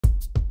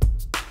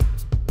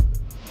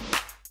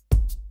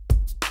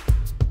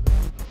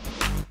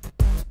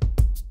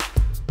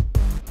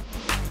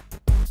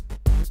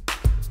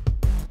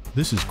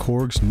This is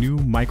Korg's new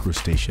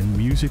microSTATION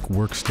music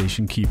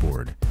workstation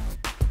keyboard.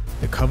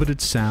 The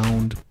coveted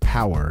sound,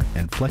 power,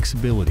 and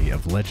flexibility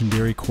of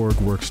legendary Korg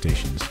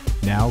workstations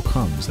now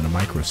comes in a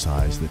micro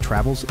size that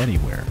travels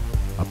anywhere,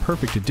 a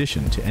perfect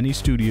addition to any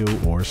studio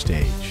or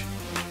stage.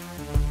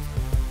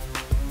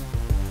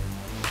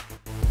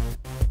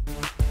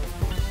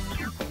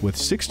 With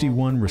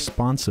 61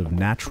 responsive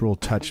natural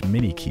touch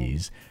mini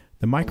keys,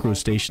 the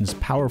microSTATION's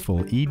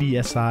powerful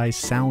EDS-i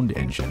sound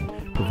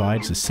engine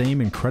provides the same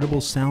incredible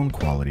sound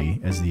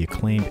quality as the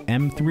acclaimed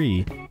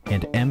M3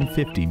 and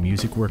M50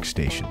 music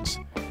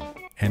workstations.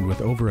 And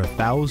with over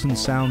 1,000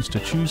 sounds to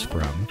choose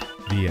from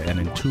via an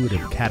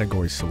intuitive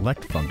category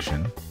select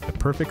function, the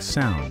perfect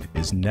sound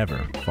is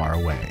never far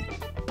away.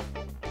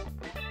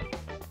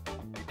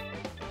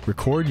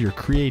 Record your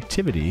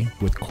creativity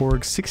with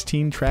Korg's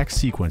 16-track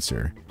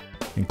sequencer,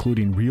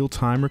 including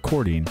real-time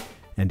recording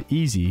and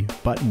easy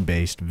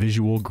button-based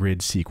visual grid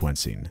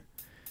sequencing.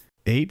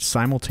 8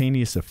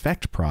 simultaneous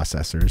effect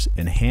processors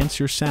enhance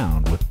your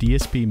sound with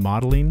DSP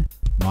modeling,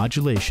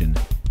 modulation,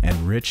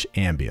 and rich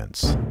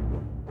ambience.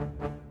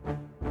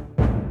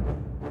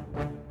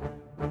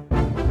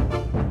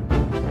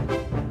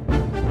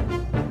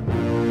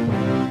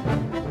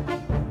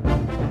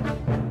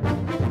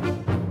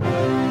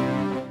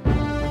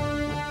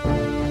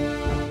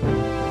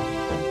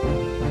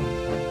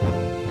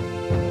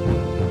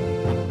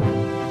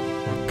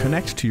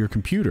 Connect to your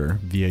computer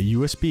via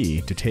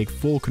USB to take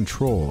full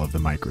control of the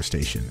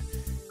microSTATION.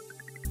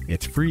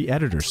 Its free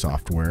editor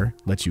software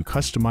lets you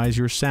customize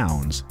your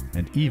sounds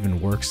and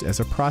even works as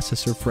a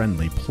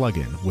processor-friendly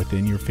plugin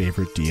within your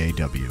favorite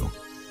DAW.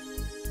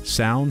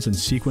 Sounds and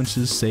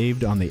sequences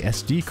saved on the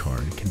SD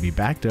card can be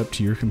backed up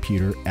to your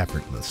computer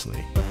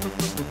effortlessly.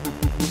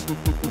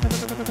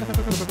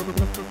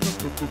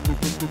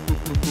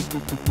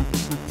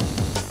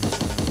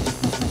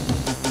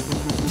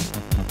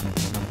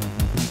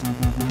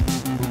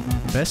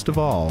 Best of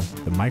all,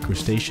 the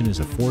microSTATION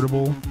is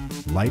affordable,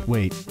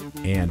 lightweight,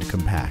 and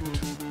compact.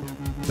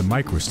 The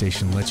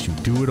microSTATION lets you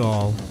do it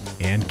all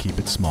and keep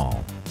it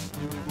small.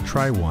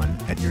 Try one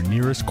at your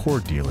nearest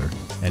Korg dealer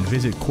and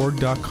visit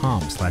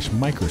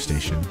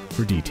korg.com/microstation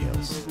for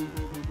details.